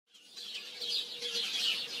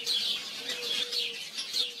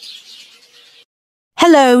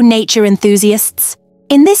Hello, nature enthusiasts!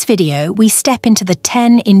 In this video, we step into the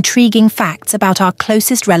 10 intriguing facts about our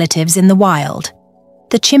closest relatives in the wild,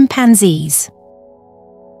 the chimpanzees.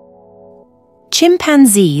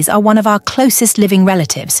 Chimpanzees are one of our closest living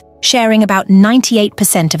relatives, sharing about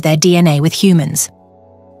 98% of their DNA with humans.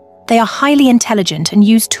 They are highly intelligent and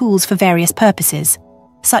use tools for various purposes,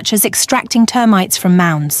 such as extracting termites from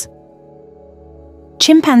mounds.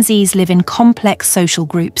 Chimpanzees live in complex social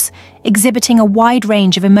groups, exhibiting a wide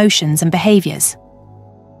range of emotions and behaviors.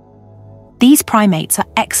 These primates are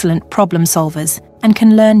excellent problem solvers and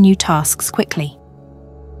can learn new tasks quickly.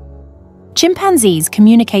 Chimpanzees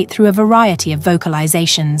communicate through a variety of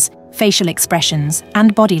vocalizations, facial expressions,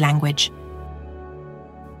 and body language.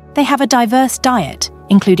 They have a diverse diet,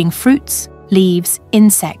 including fruits, leaves,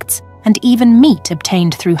 insects, and even meat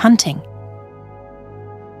obtained through hunting.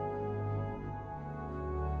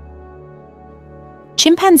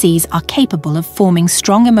 Chimpanzees are capable of forming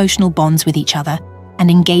strong emotional bonds with each other and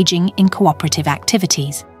engaging in cooperative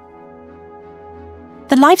activities.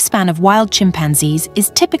 The lifespan of wild chimpanzees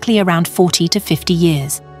is typically around 40 to 50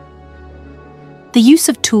 years. The use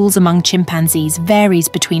of tools among chimpanzees varies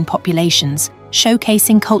between populations,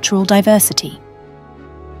 showcasing cultural diversity.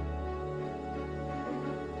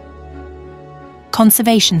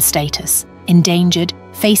 Conservation status: endangered,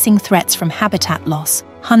 facing threats from habitat loss,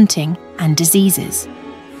 hunting, and diseases.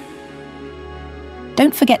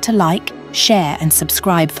 Don't forget to like, share, and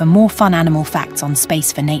subscribe for more fun animal facts on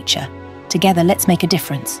Space for Nature. Together, let's make a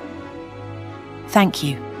difference. Thank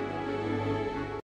you.